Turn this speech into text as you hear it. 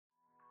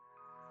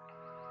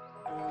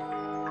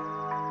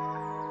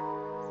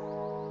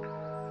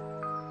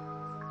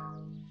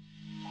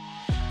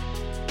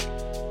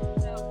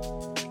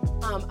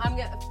I'm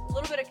gonna a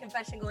little bit of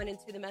confession going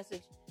into the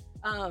message.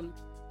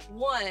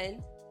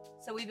 One,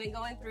 so we've been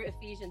going through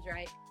Ephesians,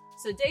 right?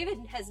 So David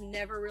has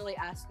never really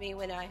asked me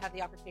when I have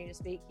the opportunity to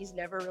speak. He's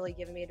never really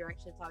given me a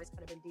direction. It's always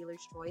kind of been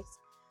dealer's choice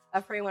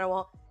of praying what I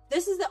want.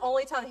 This is the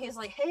only time he's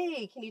like,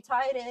 hey, can you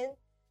tie it in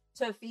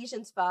to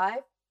Ephesians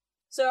 5?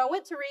 So I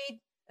went to read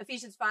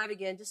Ephesians 5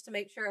 again just to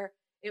make sure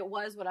it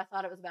was what I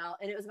thought it was about.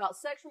 And it was about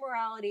sexual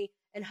morality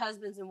and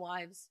husbands and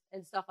wives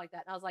and stuff like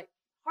that. And I was like,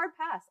 hard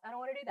pass. I don't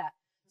want to do that.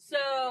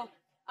 So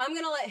I'm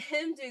going to let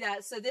him do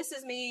that. So this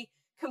is me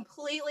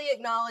completely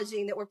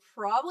acknowledging that we're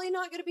probably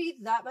not going to be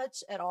that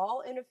much at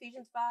all in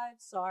Ephesians 5.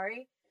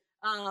 Sorry.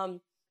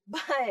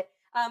 But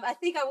I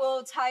think I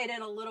will tie it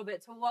in a little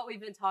bit to what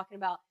we've been talking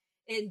about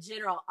in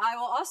general. I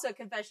will also,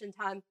 confession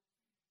time,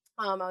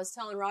 I was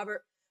telling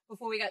Robert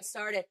before we got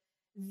started,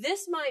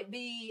 this might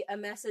be a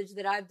message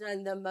that I've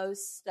done the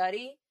most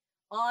study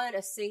on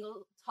a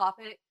single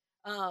topic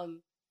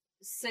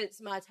since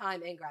my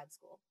time in grad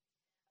school.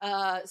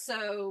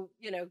 So,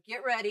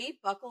 get ready,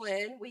 buckle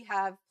in. We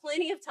have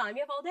plenty of time.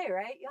 You have all day,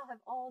 right? Y'all have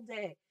all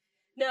day.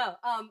 No,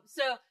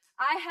 so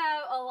I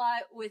have a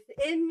lot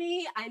within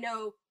me. I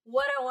know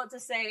what I want to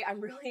say. I'm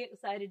really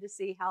excited to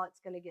see how it's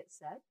going to get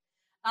said.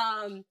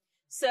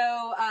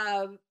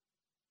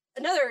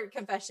 Another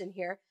confession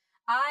here.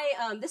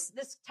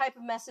 This type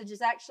of message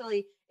is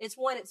actually, it's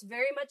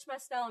very much my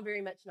style and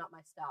very much not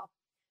my style.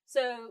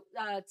 So,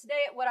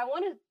 today, what I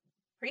want to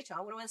preach on,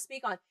 what I want to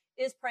speak on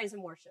is praise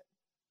and worship.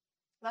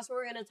 That's what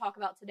we're going to talk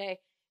about today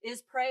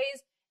is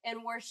praise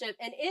and worship.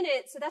 And in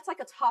it, so that's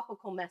like a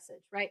topical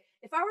message, right?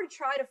 If I were to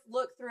try to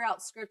look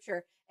throughout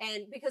scripture,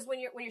 and because when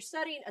you're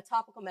studying a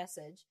topical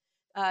message,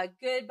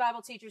 good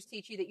Bible teachers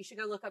teach you that you should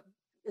go look up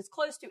as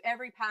close to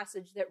every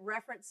passage that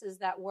references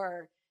that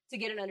word to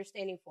get an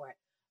understanding for it.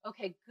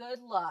 Okay, good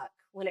luck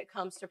when it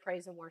comes to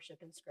praise and worship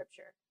in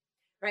scripture,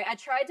 right? I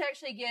tried to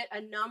actually get a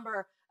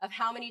number of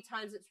how many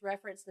times it's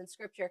referenced in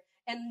scripture,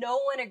 and no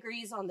one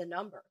agrees on the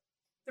number.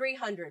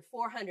 300,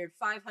 400,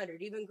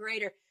 500, even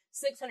greater,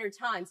 600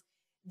 times.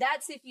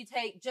 That's if you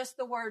take just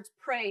the words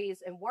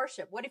praise and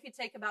worship. What if you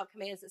take about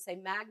commands that say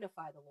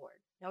magnify the Lord?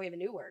 Now we have a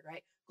new word,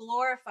 right?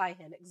 Glorify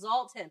him,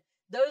 exalt him.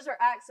 Those are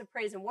acts of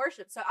praise and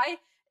worship. So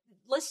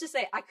let's just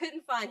say I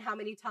couldn't find how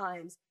many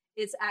times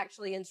it's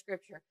actually in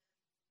scripture.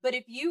 But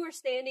if you were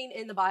standing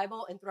in the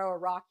Bible and throw a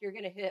rock, you're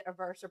going to hit a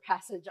verse or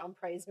passage on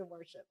praise and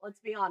worship.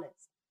 Let's be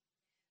honest.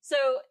 So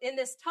in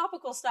this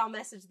topical style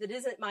message that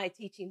isn't my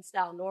teaching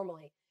style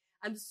normally,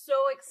 I'm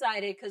so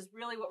excited because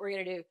really what we're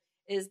going to do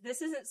is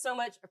this isn't so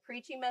much a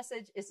preaching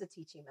message, it's a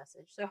teaching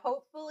message. So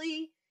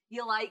hopefully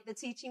you like the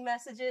teaching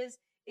messages.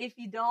 If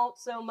you don't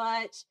so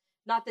much,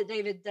 not that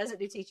David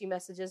doesn't do teaching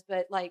messages,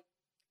 but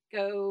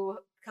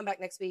come back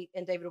next week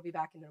and David will be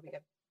back and it'll be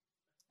good.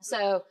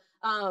 So,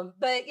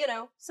 but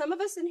some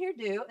of us in here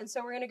do. And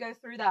so we're going to go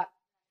through that.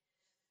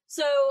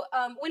 So,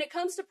 when it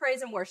comes to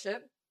praise and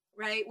worship,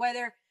 right,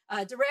 whether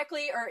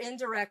directly or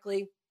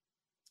indirectly,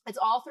 it's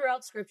all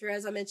throughout scripture,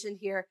 as I mentioned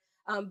here.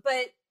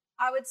 But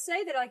I would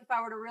say that if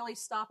I were to really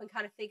stop and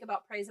kind of think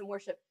about praise and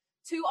worship,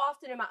 too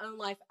often in my own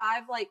life,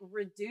 I've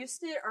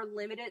reduced it or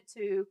limited it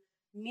to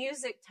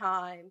music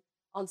time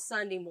on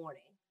Sunday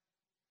morning.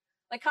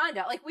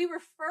 We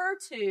refer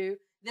to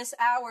this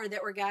hour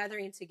that we're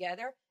gathering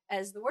together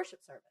as the worship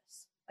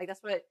service.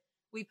 That's what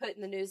we put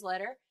in the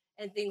newsletter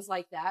and things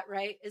like that,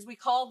 right? Is we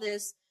call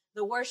this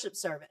the worship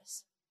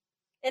service.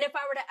 And if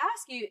I were to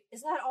ask you,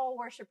 is that all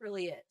worship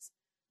really is?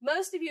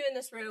 Most of you in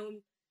this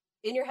room,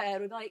 in your head,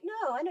 would be like,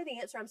 no, I know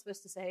the answer I'm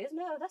supposed to say is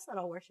no, that's not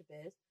all worship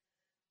is.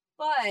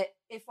 But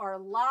if our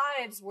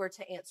lives were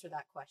to answer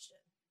that question,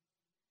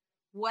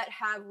 what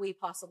have we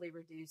possibly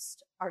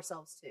reduced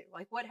ourselves to?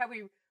 What have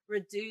we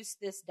reduced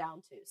this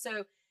down to?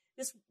 So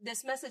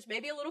this message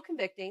may be a little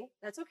convicting.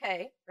 That's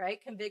okay,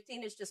 right?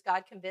 Convicting is just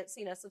God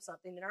convincing us of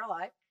something in our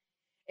life.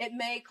 It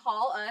may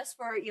call us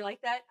you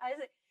like that,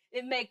 Isaac?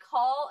 It may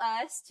call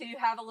us to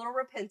have a little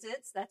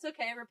repentance. That's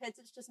okay.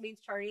 Repentance just means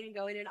turning and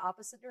going in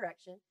opposite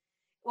direction.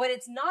 What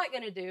it's not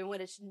going to do, what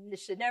it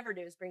should never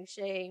do, is bring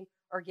shame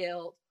or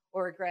guilt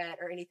or regret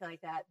or anything like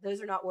that. Those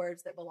are not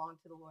words that belong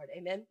to the Lord.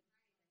 Amen?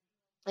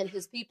 And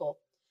his people.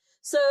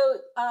 So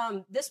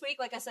this week,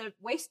 like I said,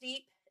 waist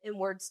deep in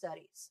word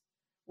studies.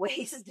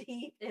 Waist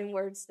deep in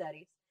word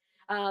studies.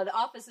 The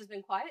office has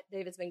been quiet.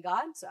 David's been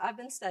gone. So I've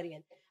been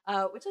studying,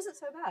 which isn't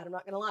so bad. I'm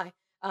not going to lie.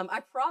 I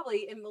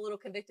probably am a little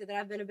convicted that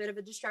I've been a bit of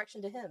a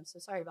distraction to him. So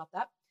sorry about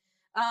that.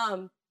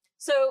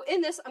 So in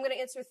this, I'm going to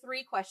answer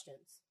 3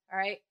 questions. All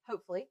right.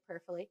 Hopefully,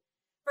 prayerfully.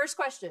 First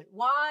question,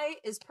 why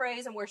is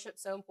praise and worship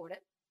so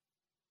important?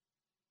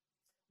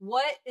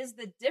 What is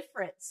the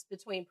difference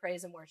between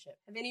praise and worship?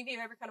 Have any of you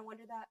ever kind of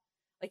wondered that?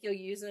 You'll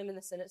use them in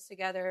the sentence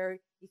together.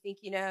 You think,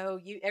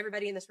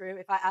 everybody in this room,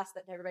 if I asked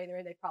that to everybody in the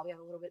room, they'd probably have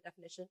a little bit of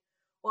definition.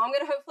 Well, I'm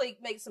going to hopefully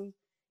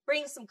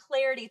bring some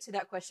clarity to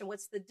that question.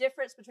 What's the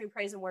difference between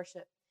praise and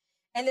worship?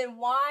 And then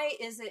why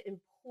is it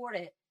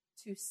important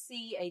to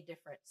see a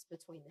difference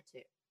between the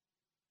two?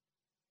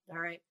 All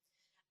right.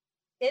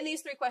 In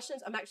these 3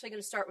 questions, I'm actually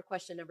going to start with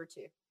question number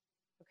 2.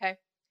 Okay.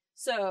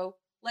 So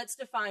let's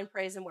define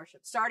praise and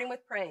worship, starting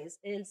with praise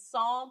in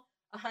Psalm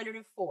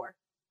 104. If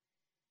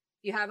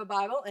you have a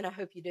Bible, and I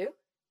hope you do,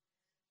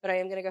 but I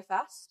am going to go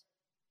fast.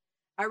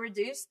 I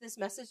reduced this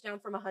message down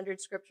from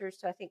 100 scriptures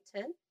to, I think,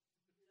 10.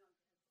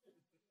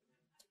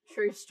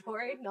 True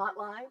story, not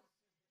lying.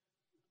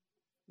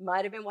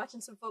 Might have been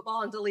watching some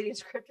football and deleting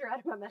scripture out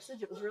of my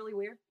message. It was really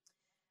weird.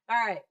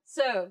 All right,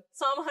 so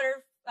Psalm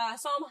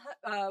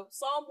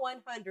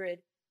 100,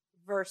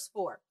 verse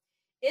 4.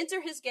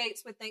 Enter his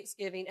gates with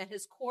thanksgiving and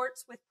his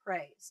courts with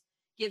praise.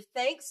 Give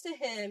thanks to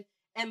him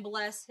and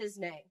bless his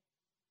name.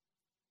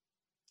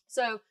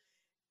 So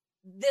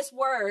this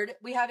word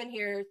we have in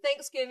here,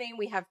 thanksgiving,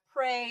 we have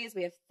praise,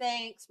 we have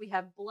thanks, we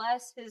have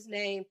bless his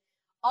name.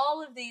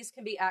 All of these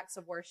can be acts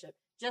of worship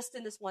just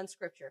in this one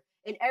scripture.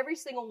 And every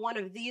single one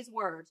of these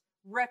words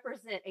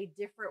represent a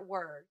different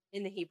word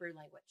in the Hebrew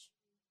language.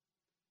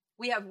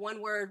 We have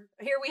one word.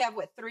 Here we have,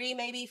 3,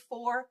 maybe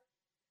 4?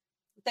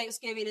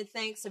 Thanksgiving and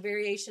thanks, a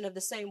variation of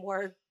the same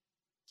word.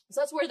 So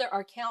that's where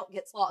our count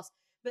gets lost.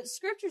 But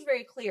scripture is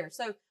very clear.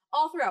 So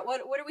all throughout,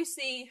 what do we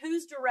see?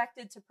 Who's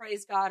directed to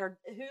praise God, or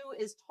who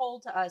is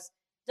told to us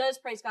does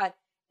praise God?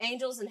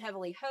 Angels and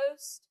heavenly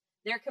hosts,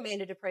 they're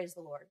commanded to praise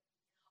the Lord.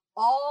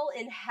 All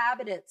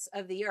inhabitants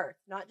of the earth,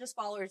 not just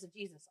followers of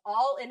Jesus,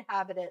 all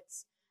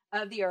inhabitants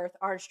of the earth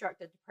are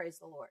instructed to praise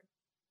the Lord.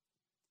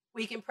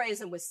 We can praise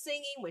him with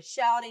singing, with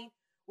shouting,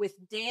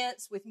 with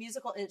dance, with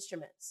musical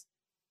instruments.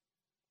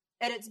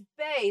 At its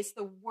base,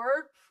 the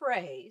word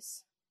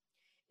praise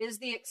is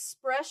the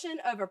expression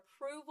of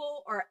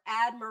approval or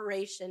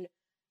admiration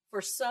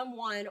for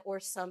someone or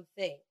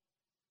something.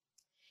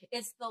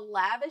 It's the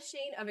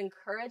lavishing of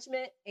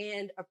encouragement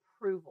and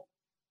approval.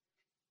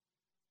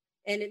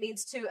 And it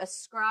means to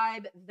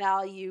ascribe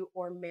value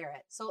or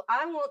merit. So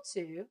I want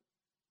to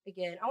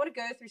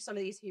go through some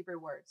of these Hebrew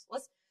words.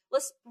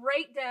 Let's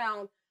break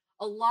down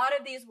a lot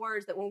of these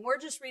words that when we're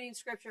just reading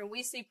scripture and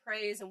we see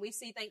praise and we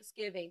see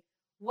thanksgiving,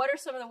 what are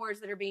some of the words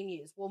that are being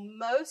used? Well,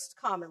 most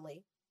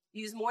commonly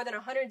used more than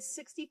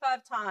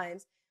 165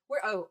 times.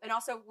 And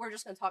also we're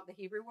just going to talk the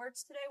Hebrew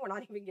words today. We're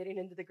not even getting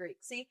into the Greek.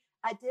 See,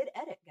 I did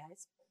edit,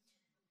 guys.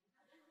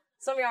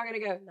 Some of y'all are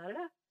going to go, not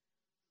enough.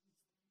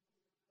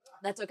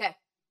 That's okay.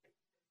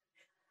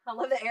 I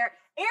love that Eric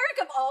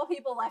of all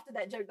people laughed at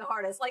that joke the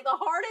hardest. Like the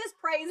hardest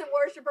praise and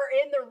worshiper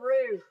in the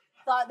room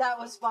thought that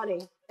was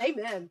funny.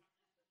 Amen.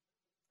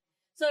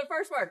 So the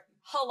first word,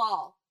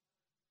 halal.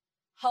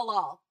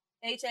 Halal.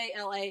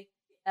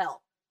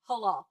 H-A-L-A-L.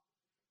 Halal.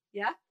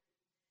 Yeah?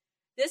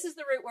 This is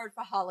the root word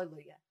for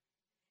hallelujah.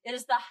 It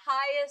is the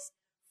highest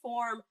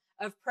form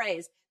of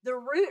praise. The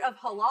root of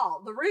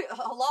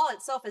halal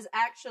itself is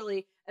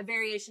actually a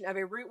variation of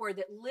a root word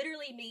that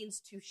literally means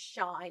to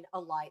shine a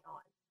light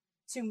on,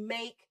 to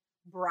make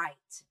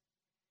bright.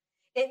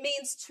 It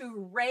means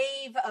to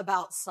rave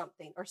about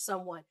something or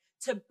someone,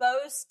 to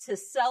boast, to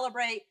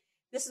celebrate.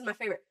 This is my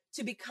favorite,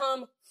 to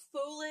become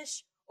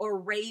foolish or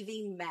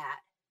raving mad.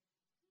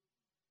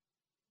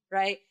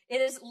 Right?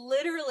 It is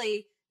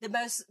literally, the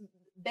most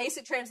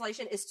basic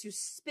translation is to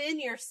spin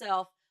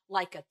yourself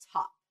like a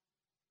top.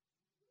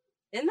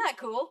 Isn't that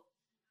cool?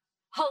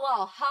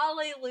 Halal,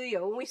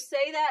 hallelujah. When we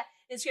say that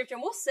in scripture,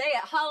 and we'll say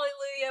it,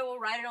 hallelujah, we'll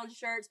write it on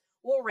shirts,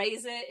 we'll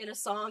raise it in a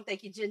song.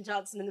 Thank you, Jen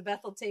Johnson and the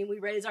Bethel team. We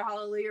raise our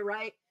hallelujah,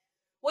 right?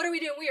 What are we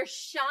doing? We are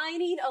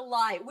shining a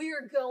light. We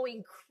are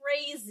going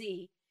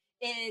crazy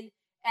in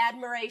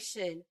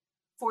admiration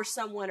for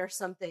someone or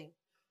something.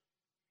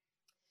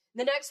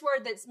 The next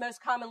word that's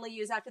most commonly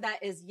used after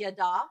that is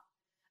yada.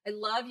 I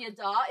love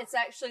yada. It's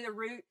actually the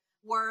root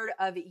word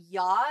of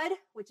yod,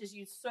 which is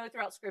used so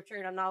throughout scripture,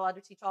 and I'm not allowed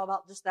to teach all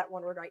about just that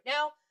one word right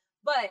now,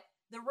 but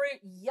the root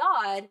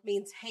yod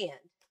means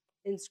hand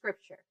in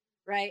scripture,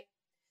 right?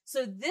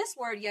 So this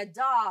word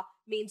yada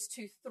means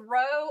to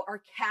throw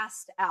or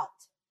cast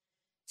out,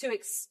 to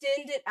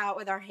extend it out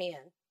with our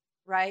hand,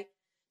 right?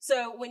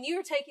 So when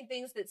you're taking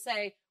things that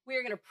say, we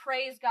are going to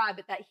praise God,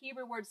 but that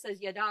Hebrew word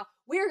says yada,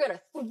 we are going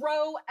to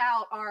throw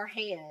out our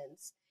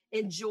hands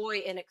in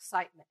joy and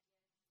excitement.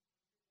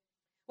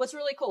 What's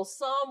really cool,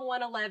 Psalm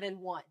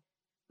 111:1.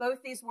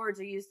 Both these words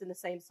are used in the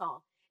same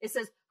song. It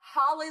says,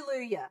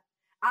 hallelujah,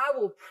 I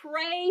will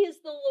praise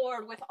the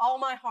Lord with all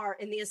my heart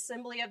in the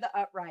assembly of the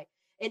upright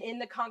and in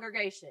the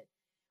congregation.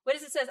 What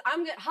does it say?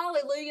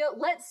 Hallelujah,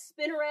 let's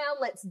spin around,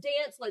 let's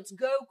dance, let's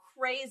go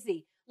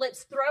crazy.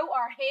 Let's throw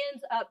our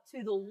hands up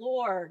to the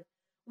Lord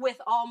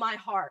with all my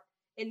heart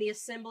in the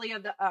assembly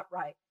of the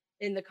upright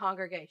in the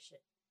congregation.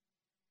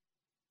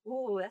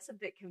 Ooh, that's a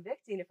bit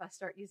convicting if I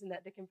start using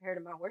that to compare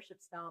to my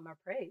worship style and my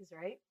praise,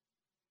 right?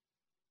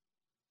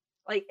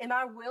 Like, am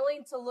I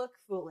willing to look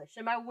foolish?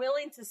 Am I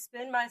willing to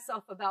spin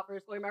myself about for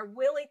his glory? Am I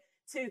willing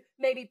to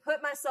maybe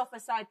put myself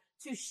aside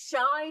to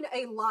shine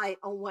a light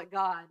on what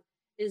God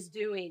is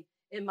doing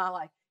in my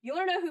life? You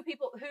want to know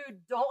people who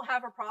don't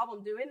have a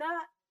problem doing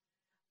that?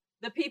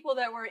 The people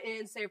that were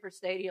in Sanford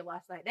Stadium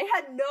last night. They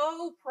had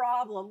no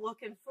problem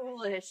looking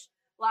foolish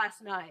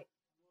last night.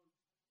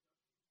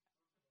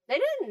 They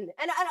didn't.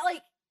 And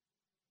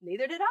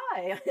neither did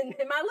I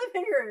in my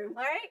living room,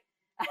 right?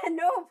 I had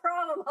no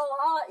problem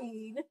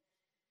halal-ing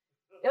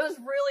It was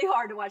really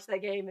hard to watch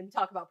that game and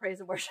talk about praise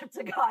and worship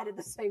to God at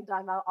the same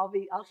time.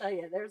 I'll tell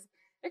you,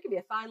 there can be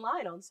a fine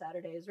line on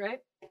Saturdays, right?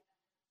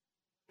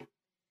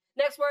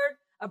 Next word,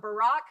 a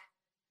barak,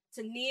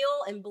 to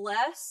kneel and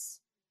bless,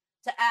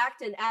 to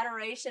act in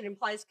adoration,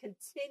 implies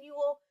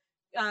continual,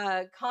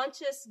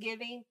 conscious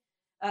giving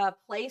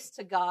place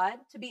to God,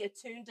 to be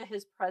attuned to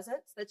his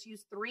presence. That's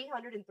used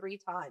 303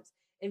 times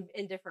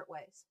in different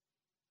ways.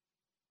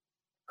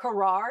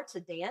 Karar, to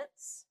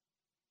dance.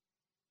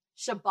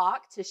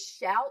 Shabak, to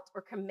shout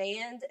or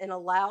command in a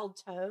loud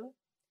tone.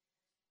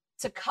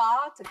 To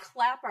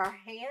clap our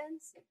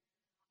hands.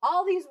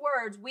 All these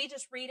words, we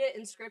just read it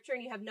in scripture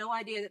and you have no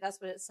idea that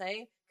that's what it's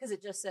saying because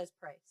it just says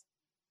praise.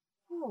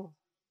 Ooh.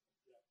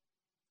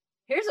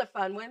 Here's a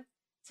fun one.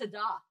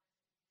 Tada.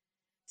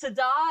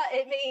 Tada,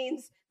 it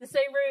means the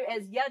same root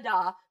as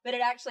yada, but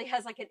it actually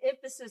has like an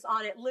emphasis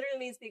on it. It literally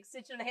means the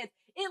extension of the hands.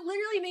 It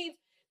literally means,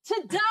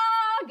 tada,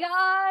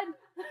 God.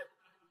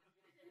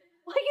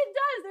 Like it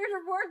does.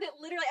 There's a word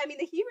that literally,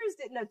 the Hebrews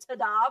didn't know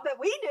tada, but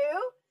we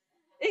do.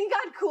 Isn't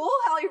God cool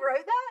how he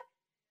wrote that?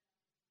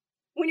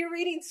 When you're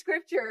reading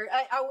scripture,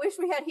 I wish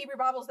we had Hebrew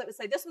Bibles that would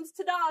say, this one's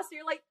tada. So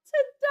you're like,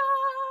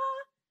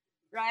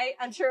 tada, right?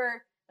 I'm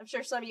sure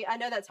some of you, I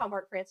know that's how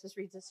Mark Francis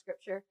reads his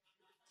scripture.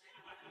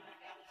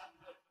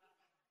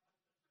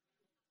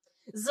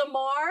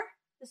 Zamar,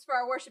 this is for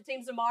our worship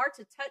team. Zamar,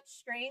 to touch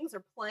strings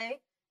or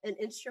play an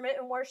instrument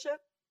in worship.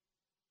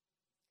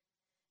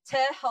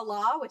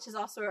 Tehalah, which is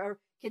also a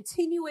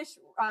continuous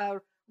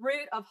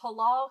root of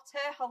halal,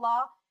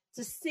 tehalah,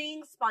 to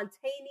sing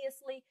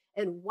spontaneously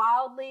and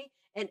wildly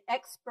and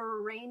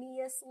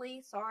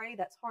extemporaneously. Sorry,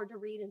 that's hard to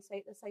read and say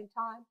at the same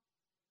time.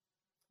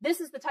 This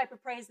is the type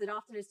of praise that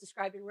often is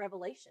described in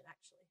Revelation,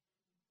 actually.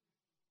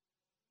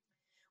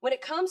 When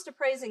it comes to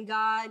praising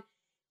God,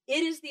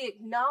 it is the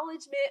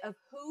acknowledgement of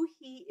who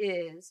he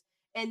is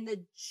and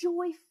the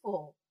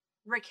joyful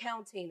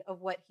recounting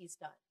of what he's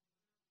done.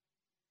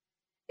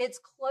 It's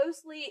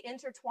closely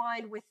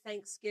intertwined with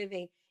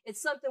thanksgiving.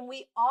 It's something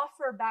we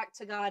offer back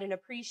to God in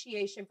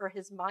appreciation for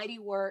his mighty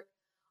work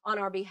on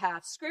our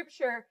behalf.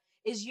 Scripture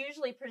is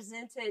usually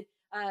presented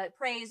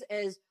praise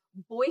as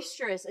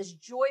boisterous, as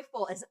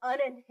joyful, as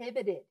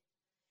uninhibited.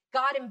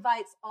 God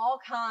invites all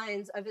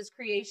kinds of his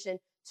creation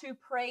to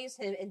praise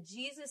him. And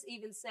Jesus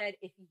even said,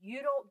 if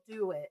you don't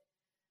do it,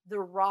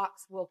 the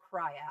rocks will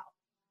cry out.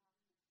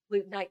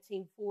 Luke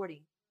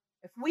 19:40.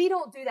 If we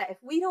don't do that, if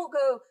we don't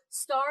go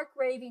stark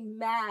raving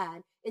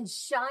mad and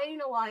shining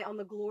a light on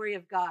the glory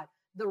of God,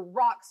 the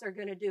rocks are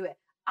going to do it.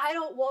 I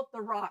don't want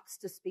the rocks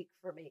to speak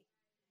for me.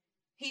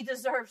 He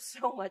deserves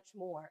so much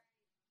more.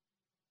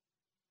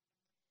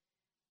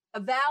 A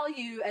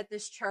value at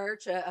this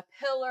church, a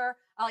pillar,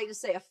 I like to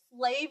say a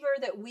flavor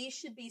that we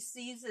should be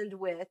seasoned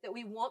with, that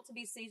we want to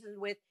be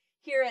seasoned with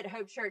here at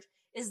Hope Church,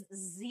 is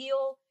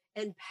zeal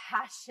and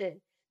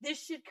passion.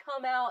 This should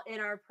come out in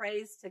our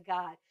praise to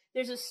God.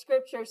 There's a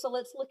scripture, so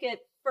let's look at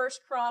 1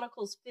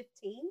 Chronicles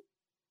 15.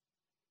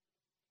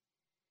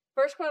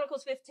 1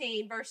 Chronicles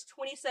 15, verse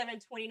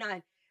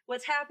 27-29.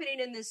 What's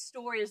happening in this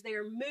story is they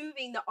are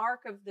moving the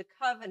Ark of the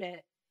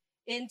Covenant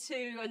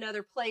into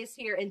another place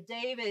here, and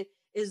David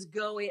is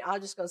going, I'm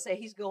just going to say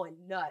he's going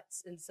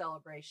nuts in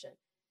celebration.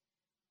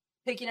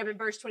 Picking up in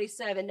verse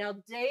 27, now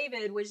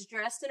David was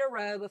dressed in a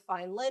robe of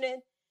fine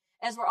linen,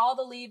 as were all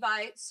the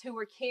Levites who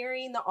were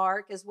carrying the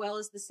ark, as well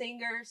as the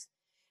singers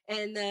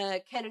and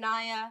the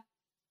Kenaniah,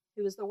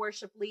 who was the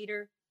worship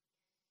leader.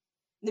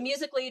 The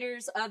music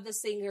leaders of the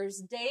singers.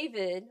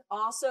 David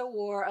also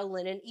wore a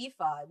linen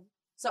ephod.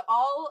 So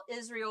all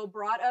Israel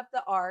brought up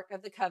the ark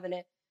of the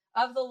covenant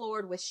of the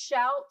Lord with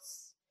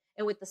shouts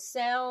and with the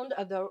sound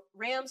of the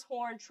ram's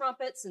horn,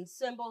 trumpets and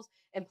cymbals,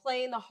 and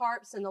playing the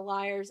harps and the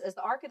lyres. As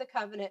the ark of the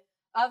covenant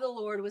of the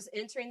Lord was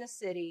entering the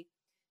city,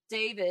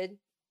 city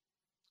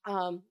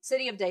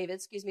of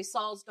David,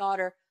 Saul's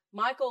daughter,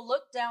 Michal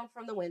looked down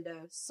from the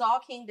window, saw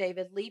King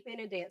David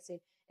leaping and dancing,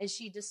 and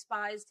she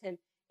despised him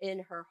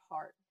in her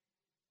heart.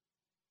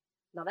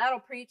 Now that'll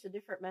preach a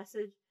different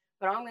message,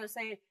 but all I'm going to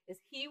say is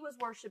he was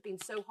worshiping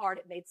so hard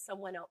it made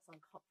someone else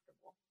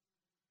uncomfortable.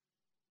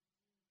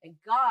 And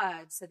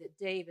God said that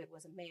David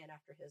was a man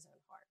after his own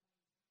heart.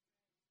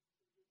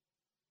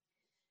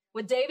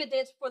 When David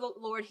danced before the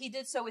Lord, he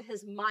did so with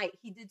his might.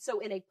 He did so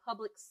in a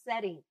public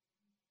setting.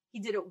 He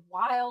did it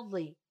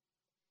wildly.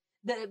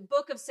 The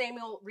book of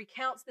Samuel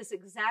recounts this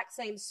exact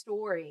same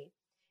story.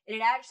 And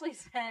it actually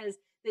says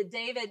that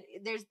David,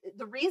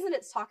 the reason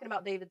it's talking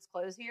about David's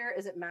clothes here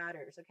is it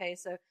matters, okay?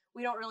 So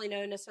we don't really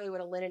know necessarily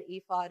what a linen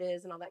ephod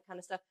is and all that kind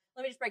of stuff.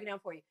 Let me just break it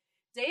down for you.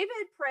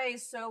 David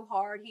praised so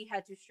hard he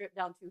had to strip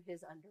down to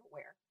his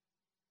underwear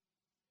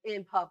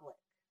in public.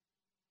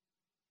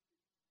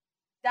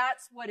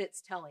 That's what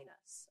it's telling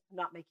us. I'm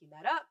not making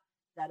that up.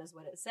 That is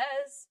what it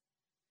says.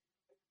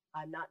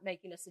 I'm not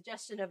making a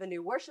suggestion of a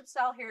new worship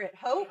style here at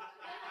Hope.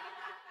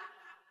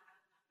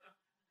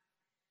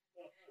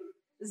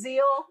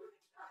 Zeal.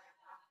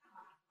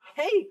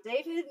 Hey,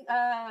 David,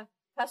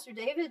 Pastor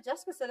David,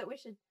 Jessica said that we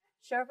should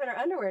show up in our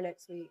underwear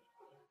next week.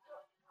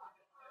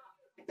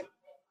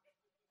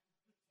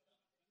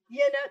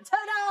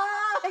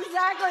 Ta-da!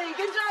 Exactly.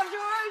 Good job,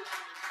 George.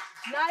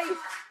 Nice.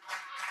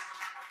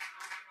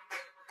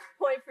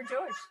 Point for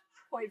George.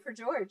 Point for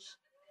George.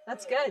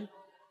 That's good.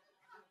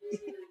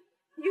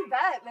 You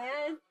bet,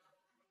 man.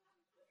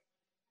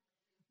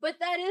 But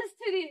that is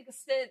to the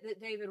extent that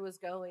David was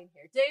going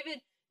here.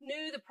 David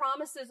knew the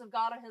promises of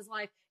God on his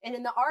life, and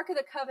in the Ark of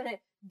the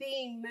Covenant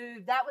being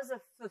moved, that was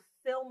a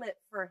fulfillment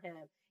for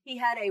him. He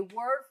had a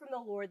word from the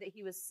Lord that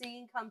he was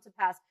seeing come to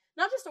pass.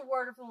 Not just a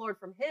word from the Lord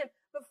from him,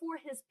 but for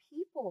his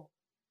people.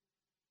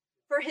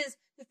 For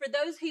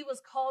those he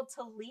was called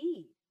to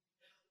lead.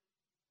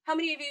 How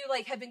many of you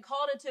have been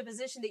called into a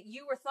position that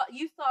you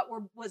thought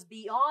was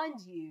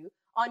beyond you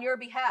on your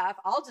behalf?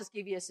 I'll just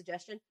give you a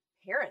suggestion.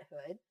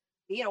 Parenthood,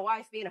 being a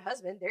wife, being a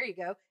husband. There you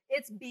go.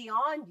 It's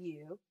beyond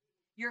you.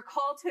 You're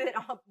called to it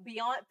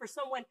for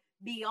someone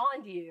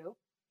beyond you.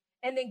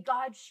 And then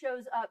God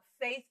shows up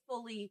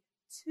faithfully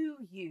to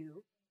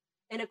you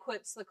and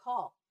equips the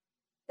call.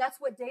 That's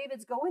what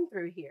David's going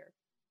through here.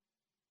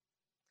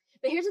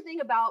 But here's the thing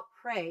about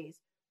praise.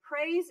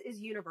 Praise is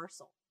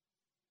universal.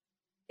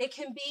 It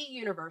can be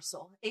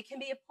universal. It can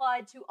be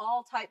applied to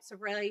all types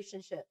of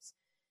relationships.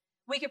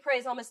 We can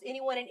praise almost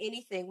anyone and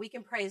anything. We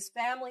can praise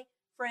family,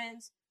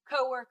 friends,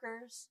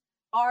 coworkers,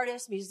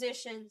 artists,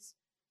 musicians,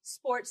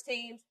 sports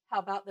teams. How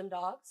about them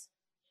dogs?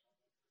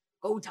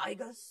 Go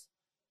Tigers.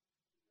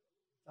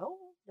 Oh,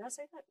 did I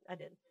say that? I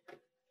didn't.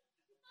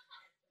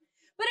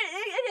 But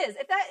it is.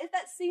 If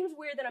that seems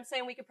weird that I'm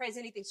saying we can praise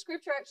anything,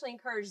 Scripture actually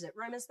encourages it.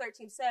 Romans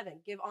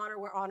 13:7, give honor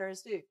where honor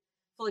is due.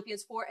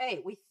 Philippians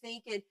 4:8, we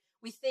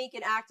think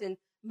and act and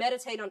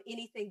meditate on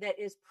anything that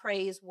is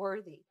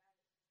praiseworthy.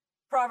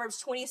 Proverbs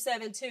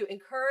 27:2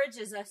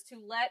 encourages us to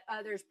let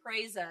others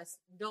praise us.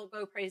 Don't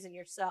go praising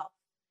yourself.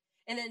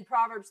 And then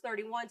Proverbs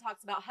 31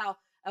 talks about how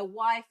a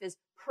wife is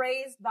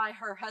praised by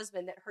her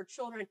husband, that her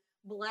children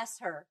bless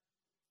her.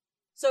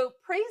 So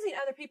praising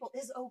other people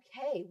is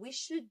okay. We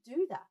should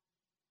do that.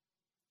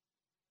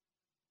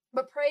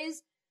 But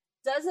praise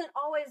doesn't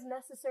always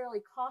necessarily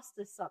cost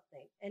us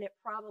something, and it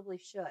probably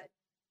should.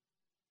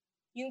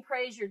 You can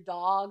praise your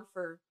dog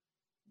for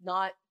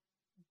not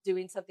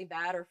doing something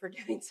bad or for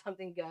doing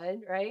something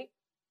good, right?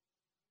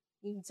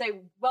 You can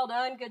say, well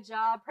done, good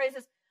job. Praise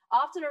is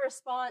often a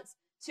response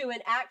to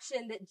an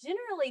action that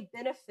generally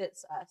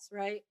benefits us,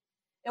 right?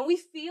 And we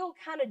feel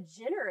kind of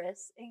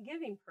generous in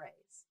giving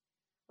praise.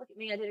 Look at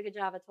me, I did a good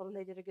job. I told them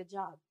they did a good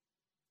job.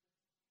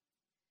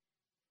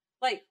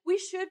 We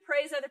should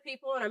praise other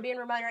people, and I'm being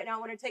reminded right now, I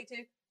want to take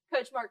to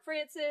Coach Mark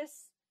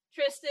Francis,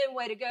 Tristan,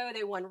 way to go.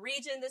 They won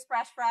region this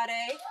past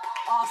Friday.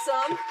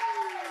 Awesome.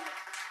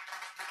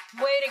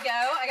 Way to go.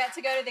 I got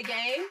to go to the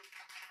game.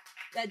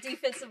 That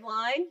defensive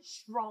line,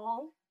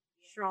 strong.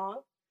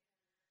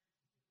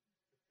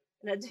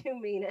 And I do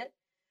mean it.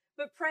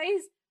 But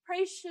praise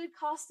should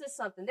cost us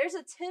something. There's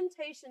a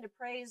temptation to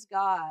praise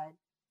God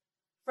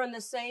from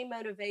the same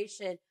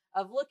motivation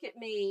of, look at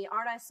me,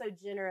 aren't I so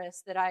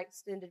generous that I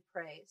extended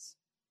praise?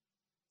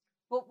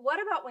 But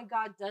what about when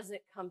God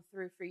doesn't come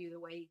through for you the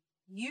way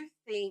you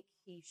think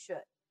he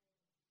should,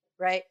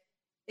 right?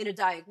 In a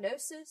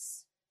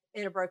diagnosis,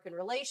 in a broken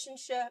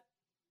relationship,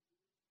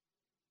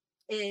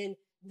 in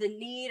the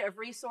need of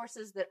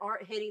resources that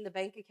aren't hitting the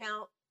bank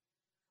account.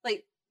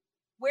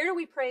 Where do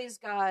we praise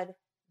God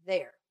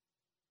there?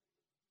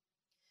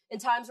 In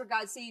times where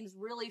God seems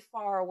really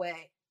far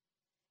away.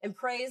 And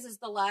praise is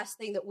the last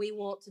thing that we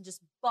want to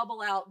just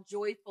bubble out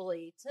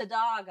joyfully.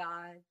 Ta-da,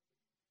 God.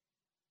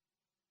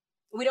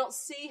 We don't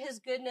see his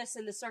goodness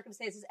in the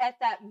circumstances at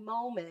that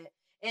moment.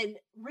 And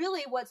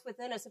really what's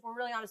within us, if we're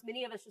really honest,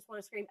 many of us just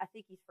want to scream, I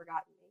think he's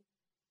forgotten me.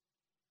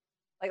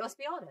 Let's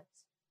be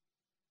honest.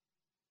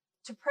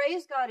 To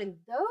praise God in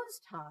those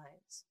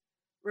times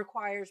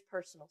requires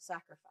personal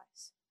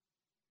sacrifice.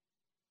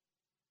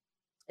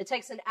 It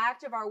takes an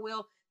act of our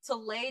will to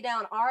lay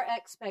down our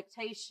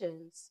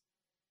expectations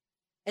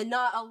and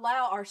not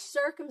allow our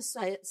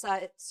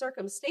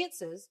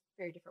circumstances,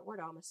 very different word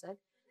I almost said,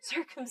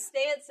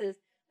 circumstances,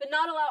 but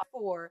not allow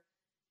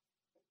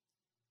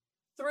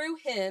through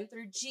him,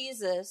 through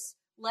Jesus,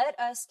 let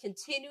us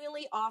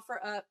continually offer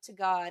up to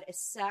God a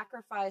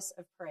sacrifice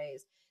of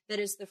praise that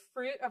is the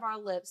fruit of our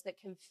lips that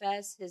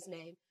confess his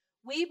name.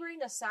 We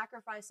bring a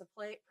sacrifice of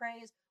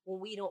praise when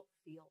we don't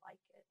feel like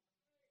it.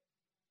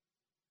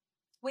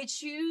 We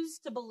choose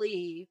to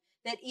believe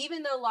that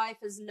even though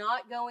life is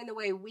not going the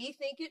way we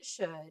think it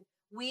should,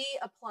 we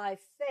apply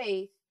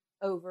faith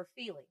over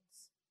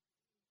feelings.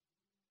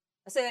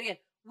 I say that again.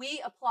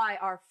 We apply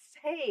our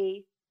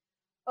faith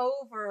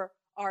over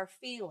our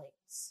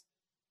feelings.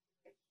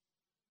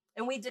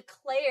 And we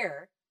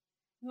declare,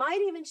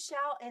 might even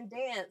shout and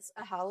dance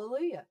a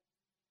hallelujah.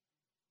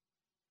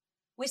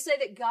 We say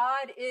that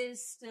God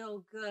is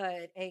still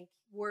good and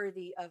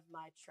worthy of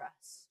my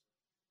trust.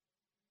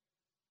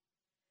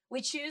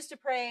 We choose to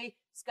praise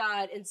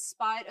God in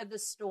spite of the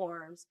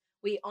storms.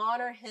 We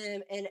honor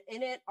him, and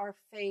in it, our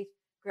faith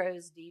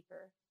grows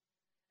deeper.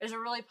 There's a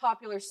really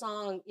popular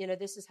song,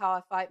 this is how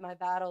I fight my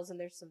battles,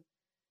 and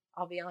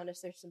I'll be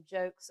honest, there's some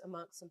jokes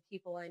amongst some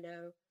people I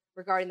know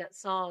regarding that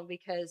song,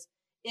 because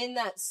in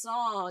that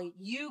song,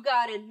 you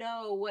got to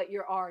know what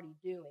you're already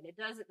doing.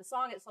 The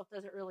song itself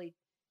doesn't really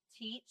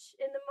teach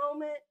in the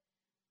moment.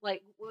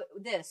 Like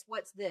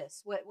what's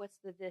this? What's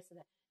the this and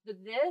that? The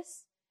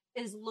this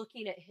is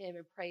looking at him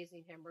and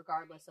praising him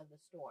regardless of the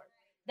storm.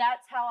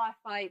 That's how I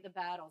fight the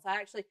battles. I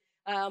actually,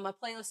 on my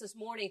playlist this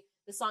morning,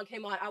 the song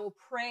came on, I will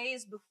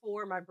praise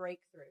before my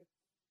breakthrough.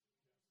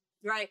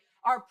 Right?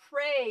 Our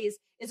praise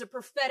is a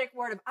prophetic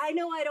word of, I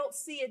know I don't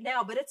see it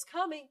now, but it's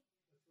coming.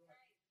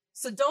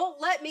 So don't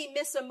let me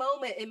miss a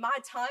moment in my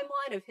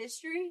timeline of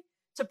history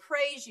to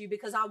praise you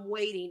because I'm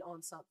waiting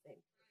on something.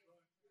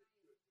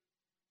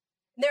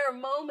 There are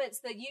moments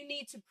that you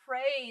need to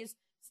praise.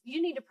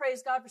 You need to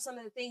praise God for some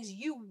of the things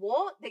you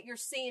want that you're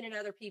seeing in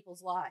other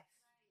people's life.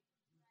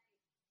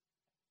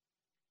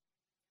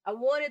 I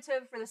wanted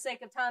to, for the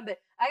sake of time, but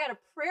I got a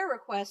prayer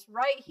request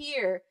right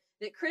here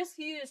that Chris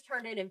Hughes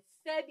turned in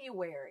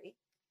February.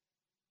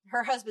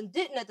 Her husband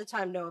didn't at the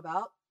time know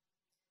about,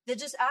 that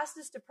just asked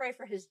us to pray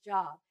for his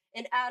job.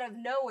 And out of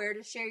nowhere,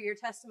 to share your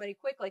testimony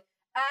quickly,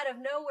 out of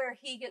nowhere,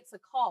 he gets a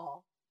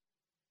call.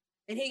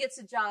 And he gets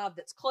a job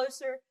that's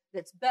closer,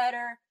 that's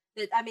better,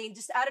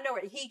 just out of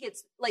nowhere, he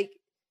gets,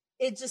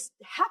 it just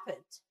happened.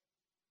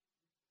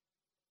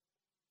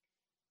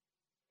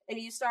 And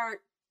you start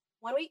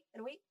 1 week,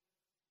 in a week?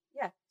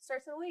 Yeah,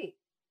 starts in a week.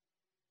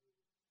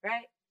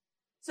 Right?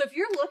 So if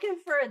you're looking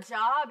for a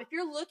job,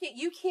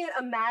 you can't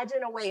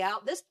imagine a way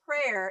out. This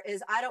prayer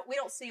is, we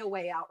don't see a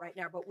way out right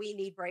now, but we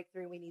need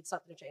breakthrough. We need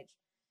something to change.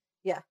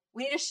 Yeah.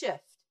 We need a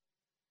shift.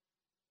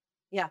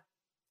 Yeah.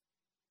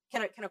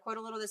 Can I quote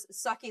a little of this?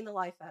 Sucking the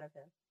life out of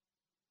him.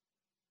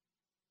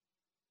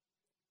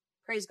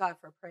 Praise God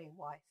for a praying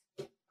wife.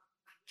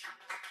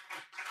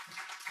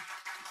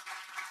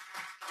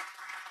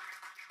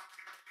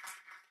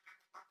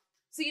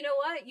 So you know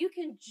what? You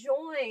can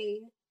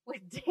join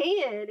with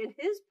Dan in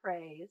his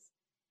praise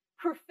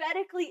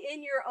prophetically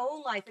in your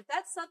own life. If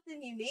that's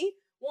something you need,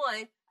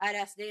 one, I'd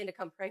ask Dan to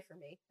come pray for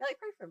me. Pray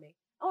for me.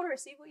 I want to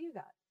receive what you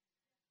got.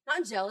 Not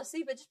in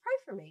jealousy, but just pray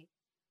for me.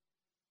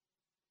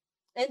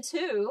 And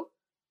two,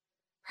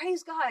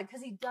 praise God,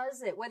 because he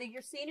does it. Whether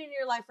you're seeing it in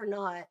your life or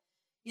not,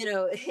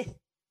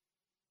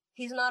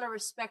 he's not a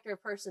respecter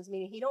of persons,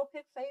 meaning he don't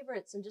pick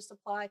favorites and just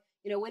apply,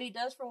 what he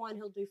does for one,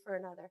 he'll do for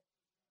another.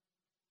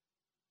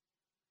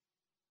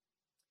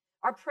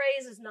 Our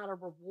praise is not a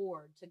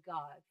reward to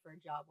God for a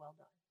job well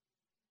done.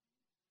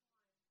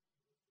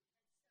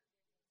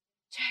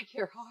 Check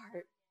your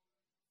heart.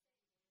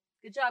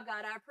 Good job,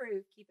 God. I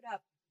approve. Keep it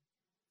up.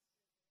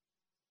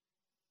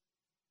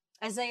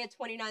 Isaiah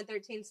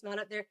 29:13, it's not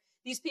up there.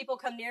 These people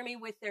come near me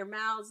with their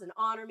mouths and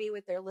honor me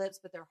with their lips,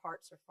 but their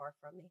hearts are far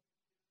from me.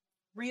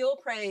 Real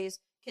praise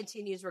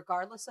continues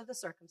regardless of the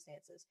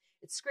circumstances.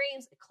 It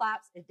screams, it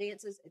claps, it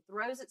dances, it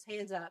throws its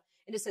hands up,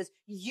 and it says,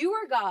 you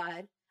are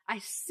God. I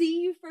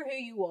see you for who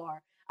you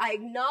are. I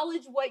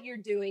acknowledge what you're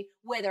doing,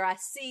 whether I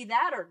see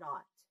that or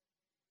not.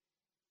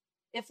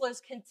 It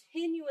flows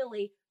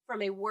continually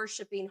from a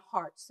worshiping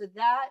heart. So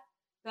that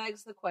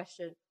begs the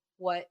question,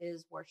 what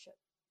is worship?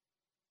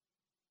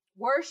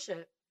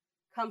 Worship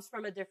comes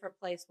from a different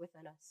place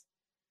within us.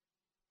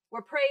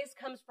 Where praise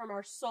comes from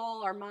our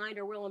soul, our mind,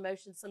 our will,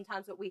 emotions,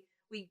 sometimes what we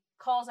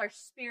cause our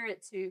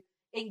spirit to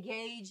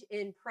engage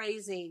in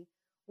praising.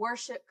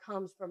 Worship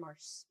comes from our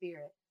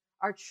spirit,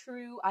 our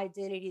true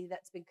identity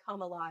that's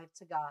become alive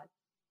to God.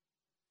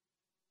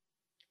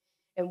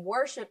 And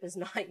worship is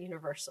not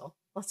universal.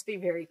 Let's be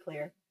very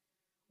clear.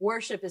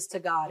 Worship is to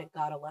God and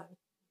God alone.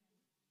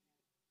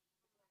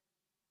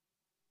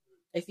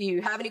 If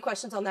you have any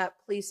questions on that,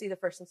 please see the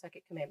first and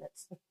second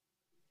commandments.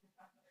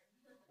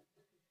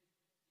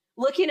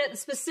 Looking at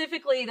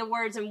specifically the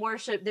words in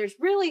worship, there's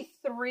really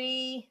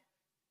three,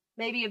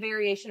 maybe a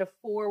variation of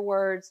 4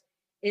 words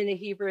in the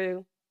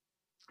Hebrew,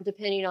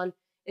 depending on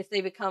if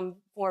they become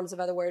forms of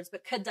other words.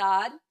 But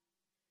kadad,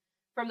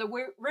 from the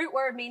root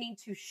word meaning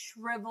to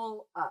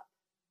shrivel up.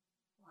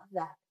 Love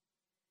that.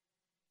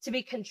 To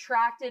be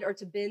contracted or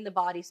to bend the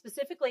body.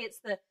 Specifically, it's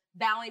the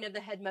bowing of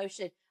the head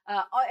motion.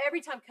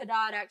 Every time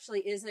kadad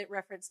actually isn't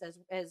referenced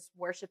as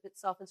worship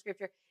itself in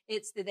scripture,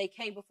 it's that they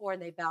came before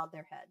and they bowed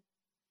their head.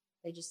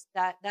 They just,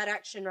 that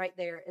action right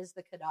there is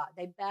the kadad.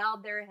 They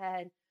bowed their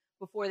head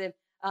before them.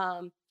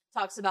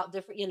 Talks about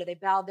different, they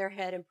bowed their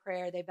head in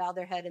prayer. They bowed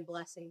their head in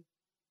blessing.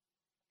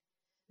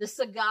 The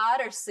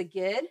sagad or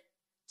sagid,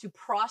 to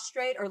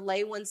prostrate or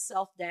lay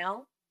oneself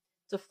down,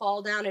 to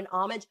fall down in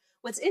homage.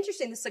 What's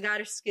interesting, the sagad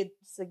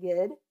or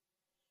sagid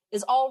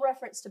is all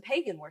reference to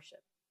pagan worship.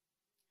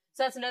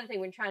 So that's another thing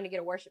when trying to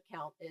get a worship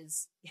count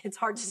is it's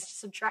hard to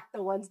subtract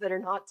the ones that are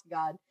not to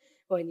God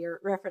when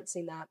you're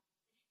referencing that.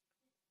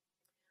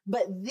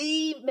 But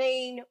the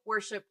main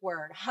worship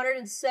word,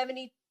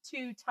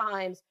 172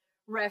 times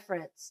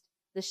referenced,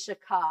 the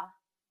shakah.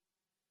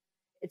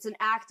 It's an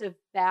act of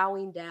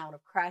bowing down,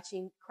 of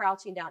crouching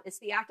down. It's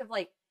the act of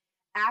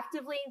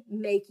actively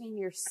making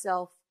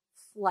yourself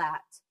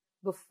flat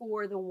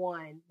before the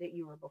one that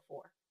you were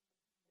before.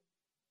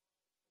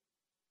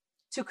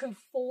 To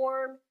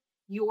conform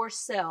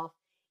yourself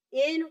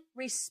in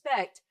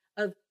respect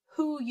of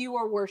who you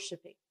are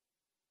worshiping,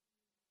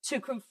 to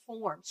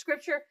conform.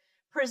 Scripture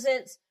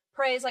presents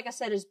praise, like I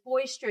said, as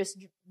boisterous,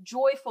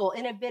 joyful,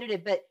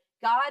 innovative, but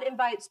God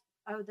invites,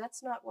 oh,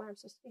 that's not where I'm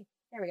supposed to be.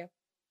 There we go.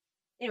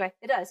 Anyway,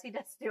 it does. He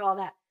does do all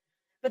that.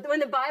 But when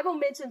the Bible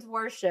mentions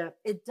worship,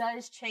 it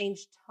does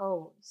change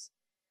tones.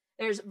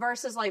 There's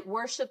verses like,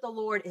 worship the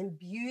Lord in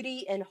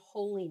beauty and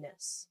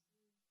holiness.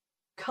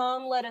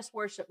 Come, let us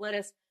worship. Let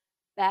us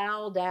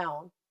bow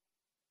down.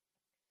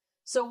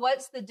 So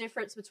what's the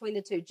difference between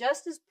the two?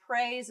 Just as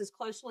praise is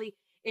closely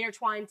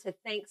intertwined to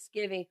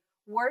thanksgiving,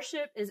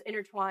 worship is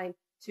intertwined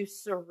to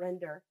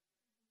surrender,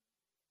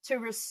 to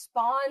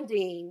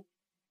responding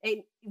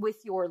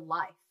with your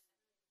life,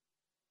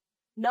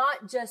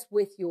 not just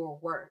with your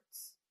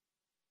words.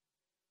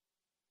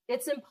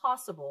 It's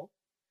impossible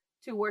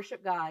to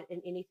worship God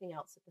and anything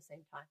else at the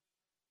same time.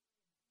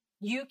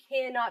 You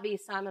cannot be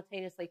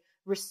simultaneously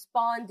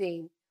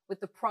responding with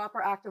the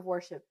proper act of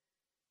worship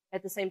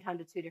at the same time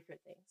to two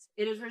different things.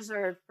 It is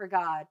reserved for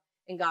God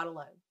and God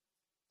alone.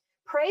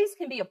 Praise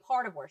can be a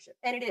part of worship,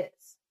 and it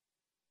is.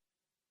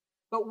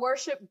 But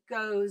worship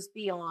goes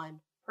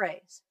beyond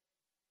praise.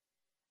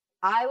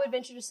 I would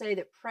venture to say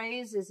that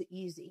praise is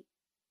easy.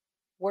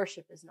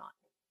 Worship is not.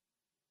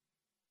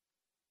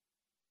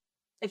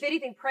 If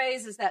anything,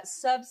 praise is that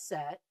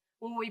subset.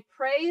 When we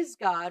praise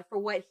God for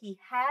what he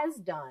has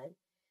done,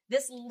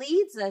 this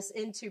leads us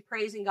into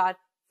praising God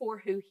for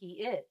who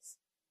he is.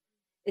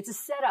 It's a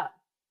setup.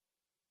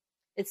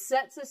 It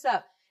sets us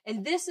up.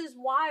 And this is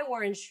why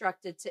we're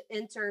instructed to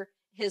enter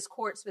his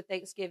courts with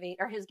thanksgiving,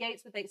 or his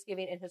gates with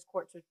thanksgiving and his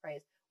courts with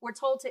praise. We're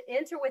told to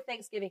enter with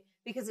thanksgiving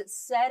because it's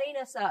setting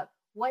us up.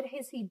 What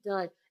has he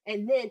done?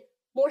 And then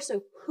more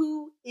so,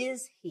 who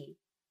is he?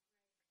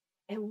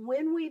 And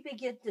when we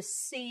begin to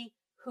see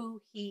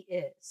who he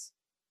is,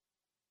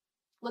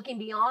 looking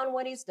beyond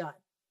what he's done,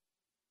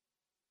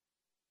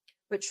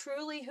 but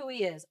truly who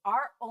he is,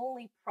 our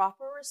only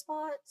proper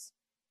response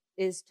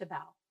is to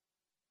bow.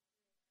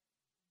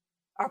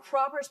 Our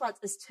proper response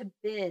is to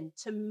bend,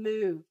 to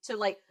move,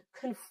 to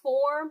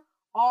conform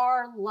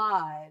our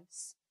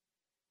lives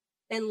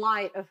in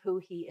light of who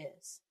he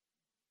is.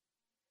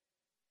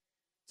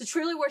 To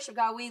truly worship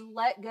God, we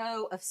let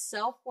go of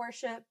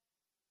self-worship.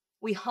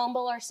 We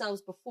humble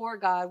ourselves before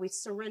God. We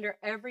surrender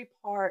every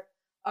part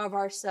of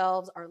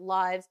ourselves, our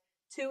lives,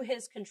 to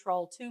his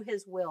control, to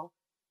his will.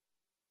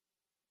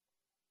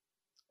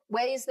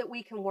 Ways that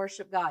we can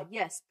worship God.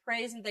 Yes,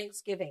 praise and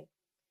thanksgiving.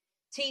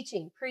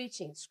 Teaching,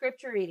 preaching,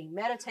 scripture reading,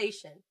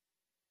 meditation,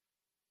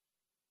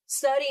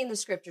 studying the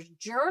scriptures,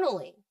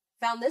 journaling.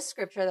 Found this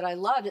scripture that I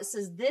loved. It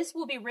says, this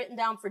will be written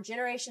down for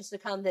generations to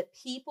come, that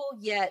people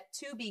yet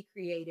to be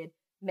created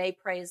may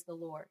praise the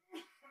Lord.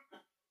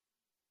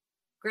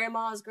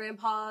 Grandmas,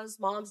 grandpas,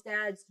 moms,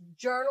 dads,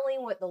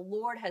 journaling what the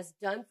Lord has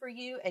done for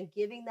you and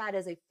giving that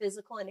as a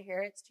physical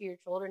inheritance to your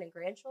children and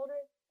grandchildren.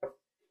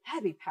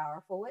 That'd be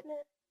powerful, wouldn't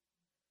it?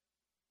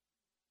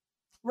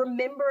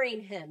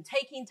 Remembering him,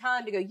 taking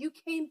time to go, you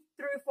came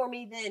through for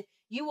me then,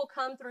 you will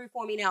come through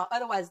for me now.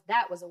 Otherwise,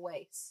 that was a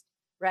waste,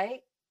 right?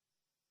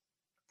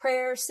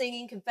 Prayer,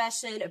 singing,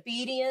 confession,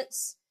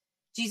 obedience.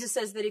 Jesus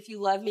says that if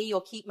you love me,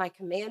 you'll keep my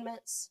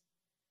commandments.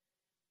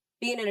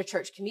 Being in a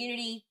church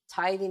community,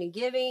 tithing and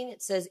giving.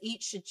 It says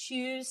each should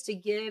choose to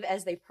give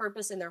as they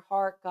purpose in their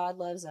heart. God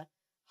loves a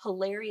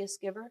hilarious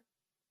giver.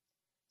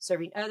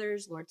 Serving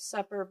others, Lord's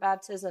Supper,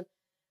 baptism.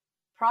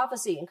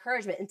 Prophecy,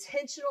 encouragement,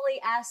 intentionally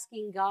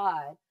asking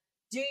God,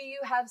 do you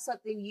have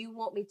something you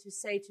want me to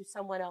say to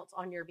someone else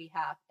on your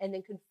behalf? And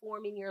then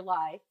conforming your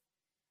life,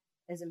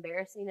 as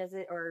embarrassing as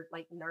it, or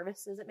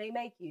nervous as it may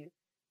make you,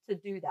 to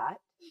do that.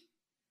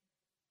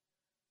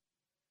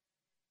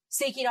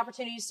 Seeking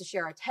opportunities to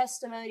share our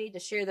testimony, to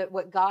share that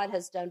what God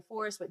has done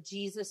for us, what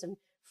Jesus and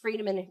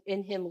freedom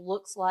in him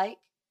looks like.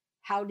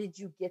 How did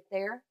you get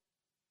there?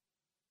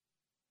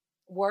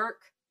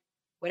 Work.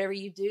 Whatever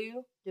you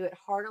do it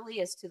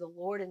heartily as to the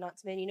Lord and not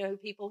to men. You know,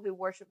 people who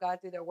worship God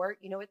through their work,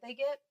 you know what they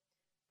get?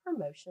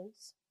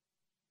 Promotions.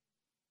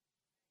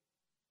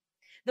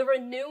 The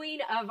renewing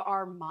of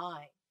our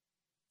mind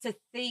to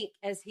think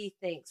as he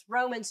thinks.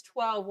 Romans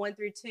 12,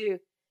 1-2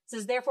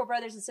 says, therefore,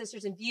 brothers and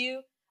sisters, in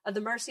view of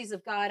the mercies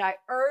of God, I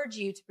urge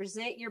you to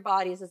present your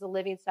bodies as a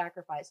living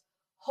sacrifice,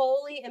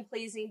 holy and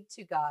pleasing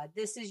to God.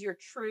 This is your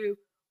true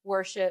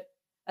worship.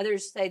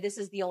 Others say this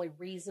is the only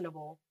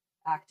reasonable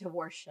act of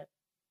worship.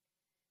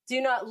 Do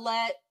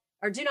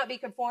not be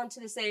conformed to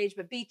this age,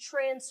 but be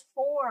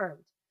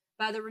transformed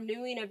by the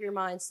renewing of your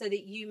mind so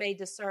that you may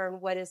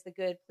discern what is the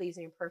good,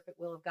 pleasing, and perfect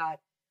will of God.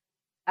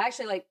 I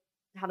actually like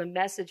how the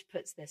Message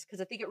puts this because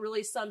I think it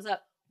really sums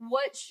up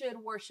what should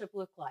worship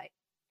look like.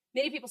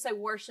 Many people say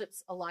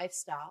worship's a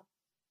lifestyle.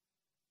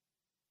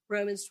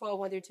 Romans 12,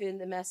 1-2 in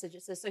the Message,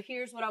 it says, so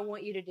here's what I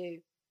want you to do.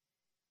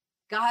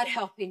 God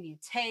helping you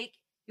take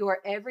your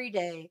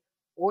everyday,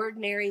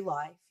 ordinary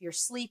life. You're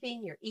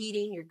sleeping, you're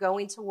eating, you're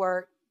going to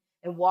work,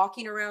 and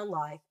walking around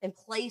life, and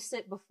place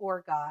it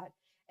before God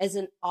as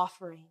an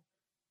offering.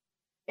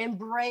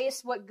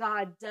 Embrace what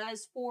God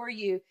does for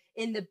you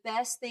in the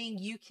best thing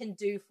you can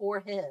do for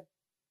him.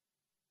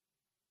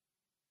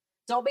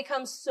 Don't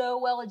become so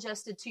well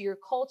adjusted to your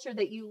culture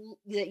that you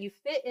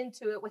fit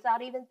into it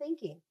without even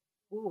thinking.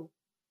 Ooh.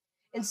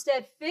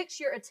 Instead, fix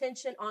your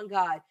attention on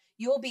God.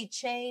 You'll be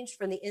changed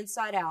from the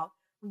inside out.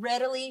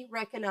 Readily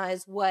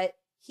recognize what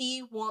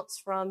he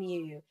wants from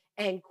you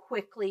and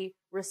quickly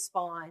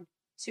respond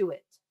to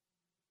it.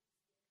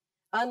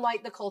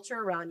 Unlike the culture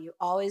around you,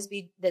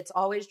 that's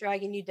always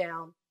dragging you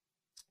down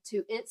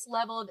to its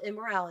level of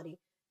immorality,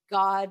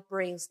 God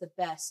brings the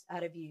best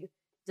out of you,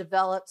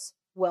 develops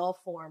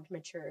well-formed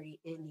maturity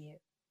in you.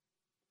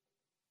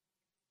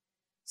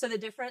 So the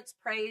difference,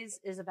 praise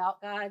is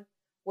about God,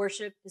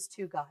 worship is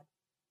to God.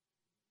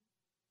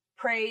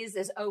 Praise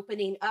is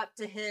opening up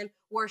to him,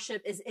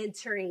 worship is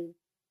entering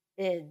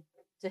into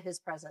his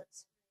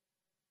presence.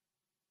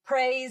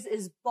 Praise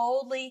is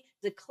boldly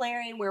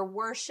declaring where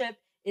worship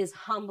is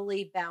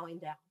humbly bowing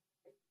down.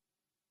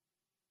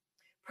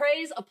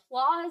 Praise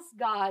applauds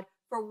God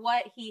for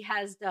what he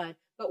has done,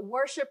 but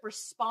worship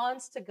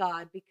responds to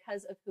God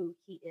because of who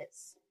he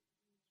is.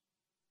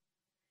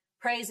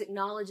 Praise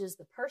acknowledges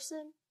the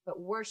person, but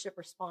worship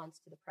responds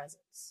to the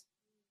presence.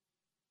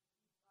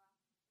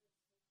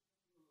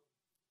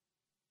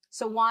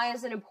 So why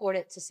is it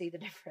important to see the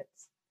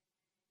difference?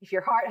 If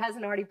your heart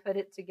hasn't already put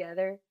it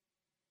together,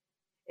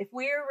 if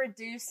we're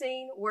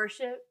reducing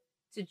worship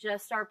to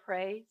just our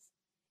praise,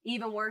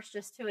 even worse,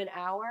 just to an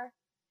hour,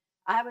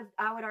 I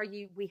would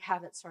argue we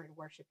haven't started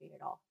worshiping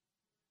at all.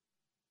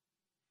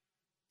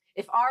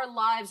 If our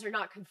lives are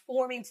not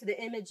conforming to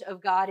the image of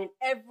God in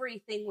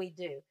everything we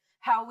do,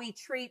 how we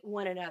treat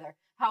one another,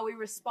 how we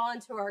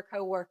respond to our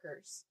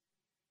coworkers,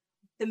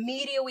 the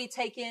media we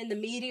take in, the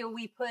media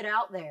we put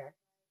out there,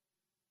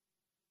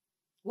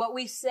 what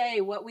we say,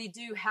 what we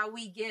do, how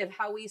we give,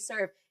 how we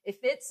serve, if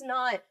it's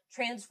not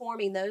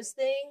transforming those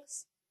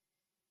things,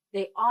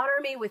 they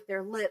honor me with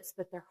their lips,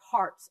 but their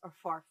hearts are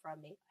far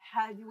from me.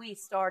 Have we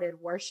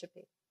started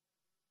worshiping?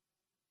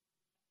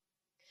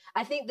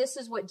 I think this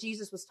is what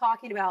Jesus was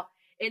talking about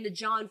in the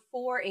John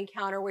 4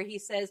 encounter where he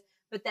says,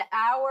 but the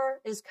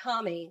hour is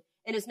coming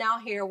and is now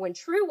here when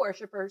true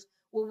worshipers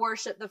will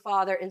worship the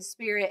Father in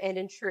spirit and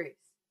in truth.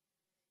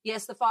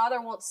 Yes, the Father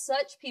wants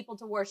such people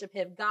to worship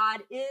him.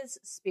 God is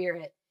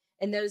spirit,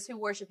 and those who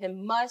worship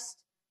him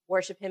must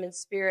worship him in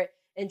spirit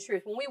and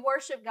truth. When we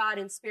worship God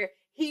in spirit,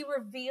 he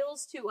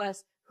reveals to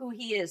us who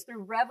he is.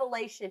 Through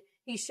revelation,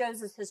 he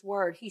shows us his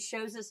word. He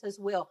shows us his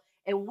will.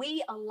 And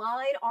we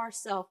align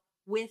ourselves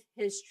with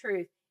his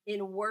truth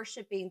in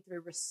worshiping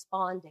through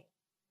responding.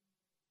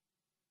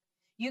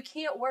 You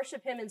can't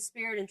worship him in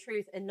spirit and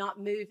truth and not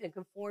move and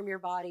conform your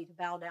body to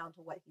bow down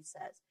to what he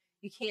says.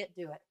 You can't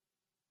do it.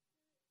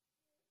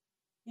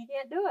 You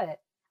can't do it.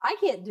 I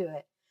can't do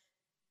it.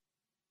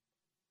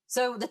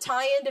 So the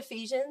tie-in to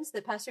Ephesians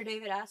that Pastor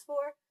David asked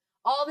for,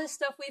 all this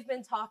stuff we've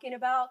been talking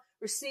about,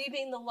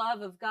 receiving the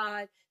love of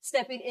God,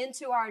 stepping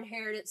into our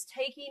inheritance,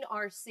 taking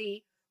our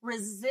seat,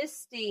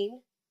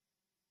 resisting,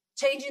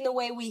 changing the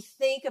way we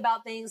think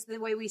about things, the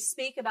way we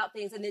speak about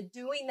things, and then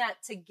doing that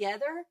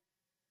together,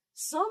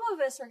 some of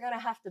us are going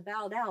to have to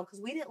bow down because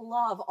we didn't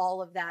love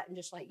all of that and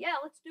just like, yeah,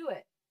 let's do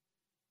it.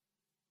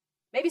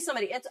 Maybe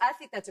I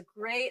think that's a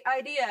great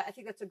idea. I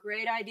think that's a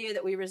great idea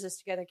that we resist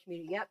together in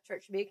community. Yep,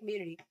 church should be a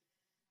community.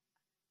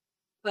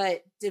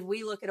 But did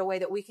we look at a way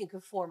that we can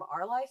conform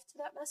our life to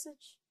that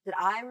message? Did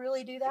I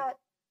really do that?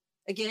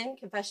 Again,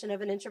 confession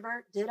of an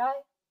introvert. Did I?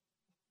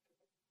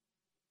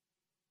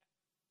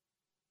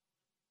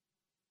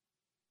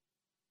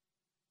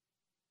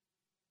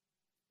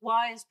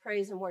 Why is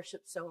praise and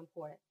worship so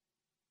important?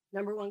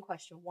 Number one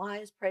question, why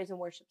is praise and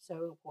worship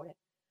so important?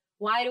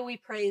 Why do we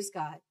praise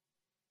God?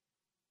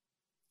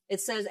 It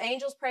says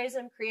angels praise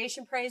him,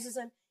 creation praises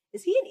him.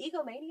 Is he an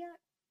egomaniac?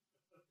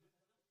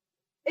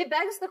 It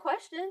begs the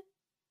question.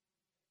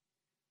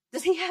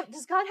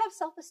 Does God have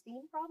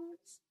self-esteem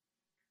problems?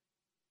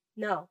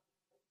 No.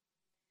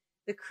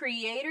 The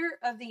creator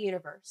of the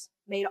universe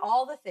made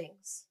all the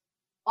things,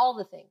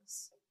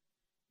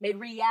 made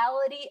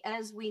reality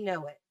as we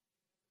know it.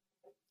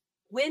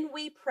 When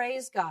we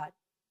praise God,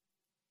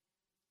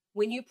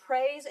 when you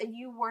praise and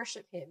you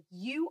worship him,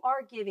 you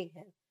are giving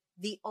him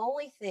the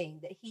only thing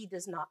that he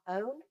does not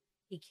own,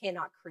 he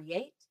cannot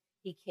create,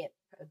 he can't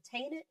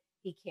obtain it,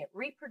 he can't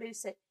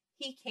reproduce it,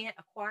 he can't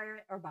acquire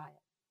it or buy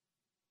it.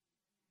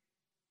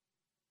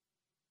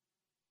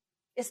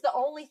 It's the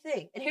only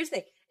thing. And here's the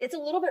thing. It's a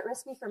little bit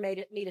risky for me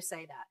to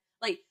say that.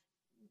 Like,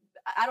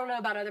 I don't know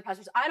about other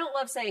pastors. I don't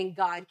love saying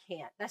God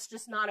can't. That's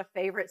just not a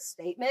favorite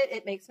statement.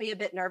 It makes me a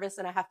bit nervous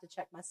and I have to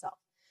check myself.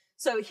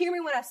 So hear me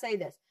when I say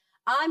this.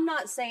 I'm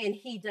not saying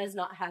he does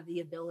not have the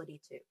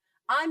ability to.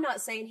 I'm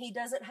not saying he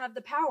doesn't have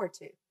the power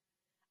to.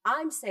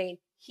 I'm saying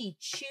he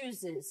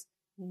chooses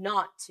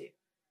not to.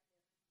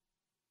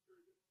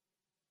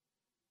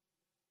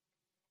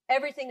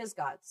 Everything is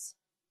God's.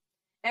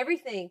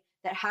 Everything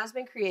that has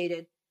been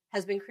created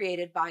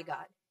by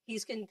God.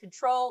 He's in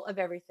control of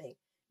everything.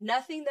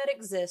 Nothing that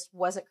exists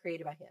wasn't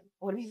created by him.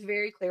 I want to be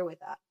very clear with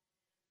that.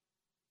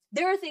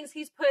 There are things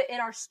he's put in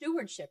our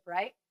stewardship,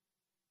 right?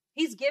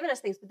 He's given us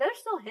things, but they're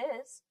still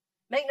his.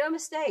 Make no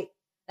mistake.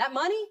 That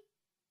money,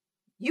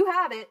 You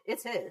have it,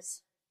 it's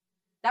his.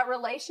 That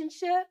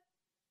relationship,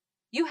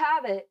 you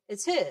have it,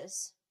 it's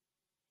his.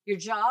 Your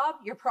job,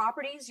 your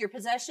properties, your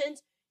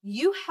possessions,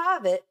 you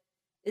have it,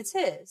 it's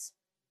his.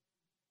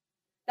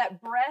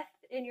 That breath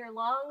in your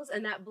lungs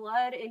and that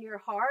blood in your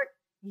heart,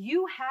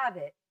 you have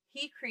it.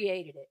 He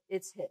created it.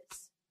 It's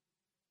his.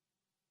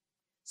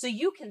 So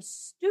you can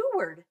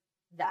steward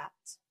that.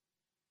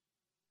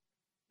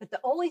 But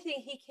the only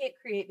thing he can't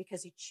create,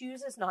 because he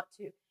chooses not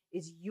to,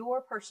 is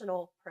your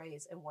personal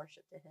praise and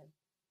worship to him.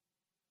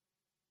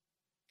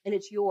 And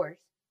it's yours.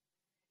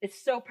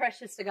 It's so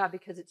precious to God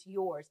because it's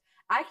yours.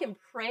 I can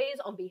praise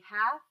on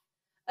behalf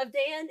of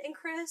Dan and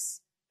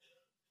Chris,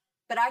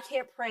 but I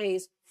can't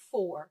praise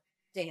for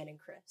Dan and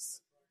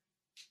Chris.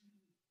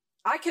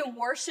 I can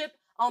worship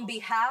on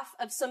behalf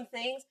of some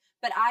things,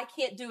 but I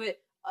can't do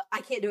it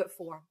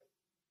for them.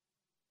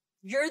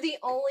 You're the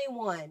only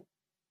one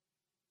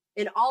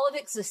in all of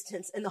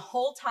existence, in the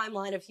whole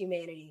timeline of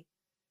humanity,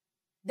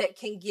 that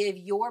can give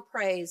your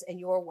praise and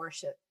your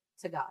worship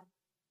to God.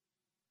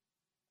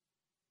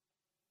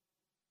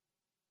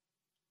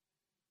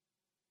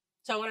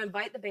 So I want to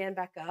invite the band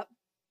back up.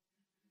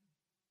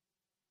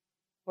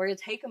 We're going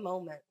to take a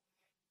moment.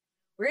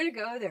 We're going to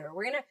go there.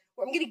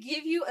 I'm going to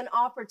give you an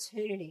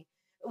opportunity.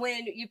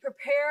 When you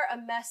prepare a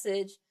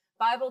message,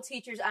 Bible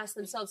teachers ask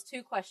themselves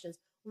two questions.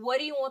 What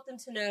do you want them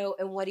to know,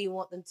 and what do you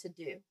want them to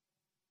do?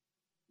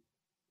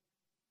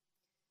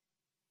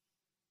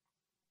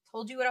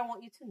 Told you what I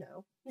want you to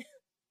know.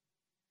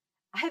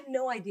 I have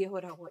no idea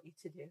what I want you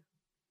to do.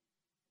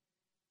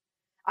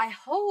 I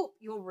hope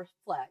you'll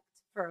reflect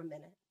for a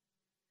minute.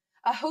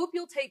 I hope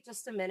you'll take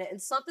just a minute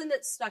and something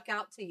that stuck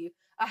out to you.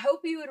 I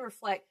hope you would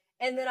reflect,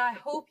 and then I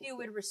hope you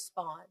would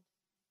respond.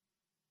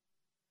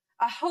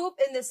 I hope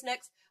in this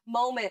next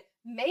moment,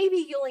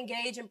 maybe you'll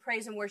engage in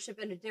praise and worship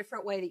in a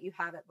different way that you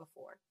haven't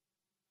before.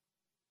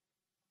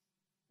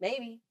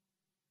 Maybe.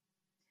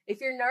 If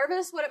you're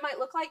nervous what it might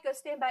look like, go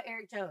stand by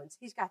Eric Jones.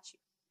 He's got you.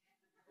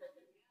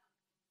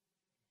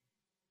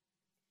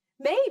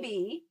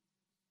 Maybe,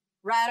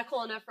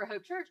 radical enough for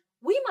Hope Church,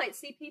 we might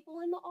see people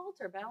in the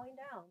altar bowing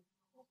down.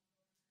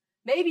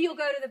 Maybe you'll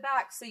go to the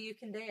back so you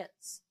can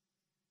dance.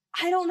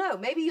 I don't know.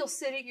 Maybe you'll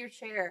sit in your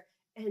chair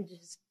and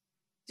just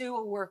do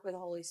a work with the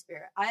Holy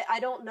Spirit. I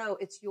don't know.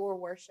 It's your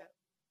worship.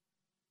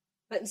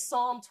 But in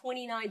Psalm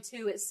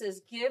 29:2, it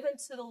says, give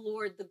unto the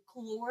Lord the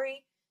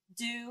glory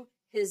due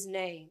his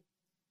name.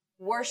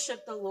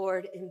 Worship the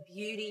Lord in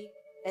beauty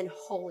and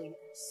holiness.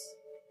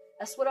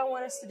 That's what I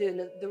want us to do.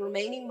 In the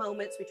remaining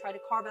moments, we try to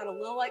carve out a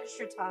little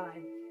extra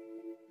time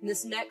in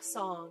this next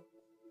song.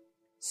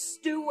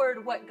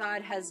 Steward what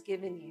God has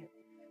given you.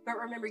 But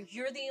remember,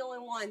 you're the only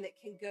one that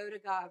can go to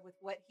God with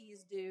what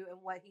he's due and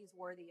what he's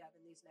worthy of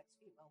in these next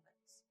few moments.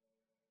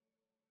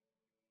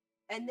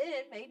 And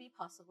then maybe,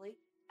 possibly,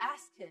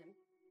 ask him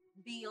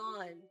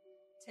beyond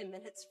 10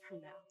 minutes from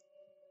now.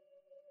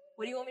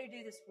 What do you want me to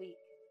do this week?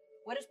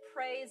 What does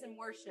praise and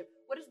worship,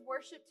 what does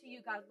worship to you,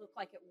 God, look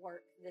like at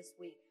work this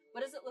week?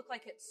 What does it look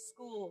like at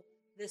school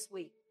this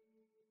week?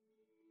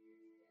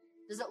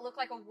 Does it look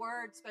like a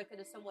word spoken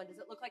to someone? Does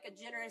it look like a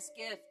generous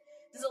gift?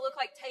 Does it look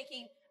like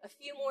taking a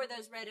few more of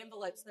those red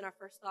envelopes than I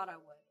first thought I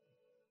would?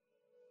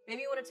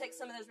 Maybe you want to take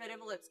some of those red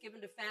envelopes, give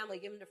them to family,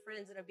 give them to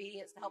friends in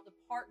obedience to help the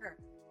partner.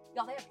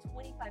 Y'all, they have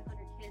 2,500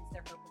 kids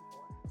they're hoping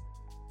for.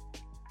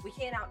 We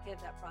can't outgive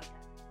that project.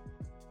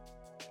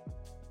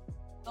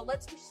 But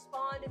let's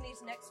respond in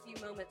these next few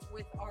moments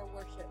with our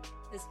worship,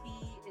 because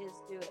he is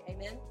doing it.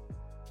 Amen?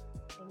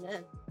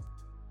 Amen.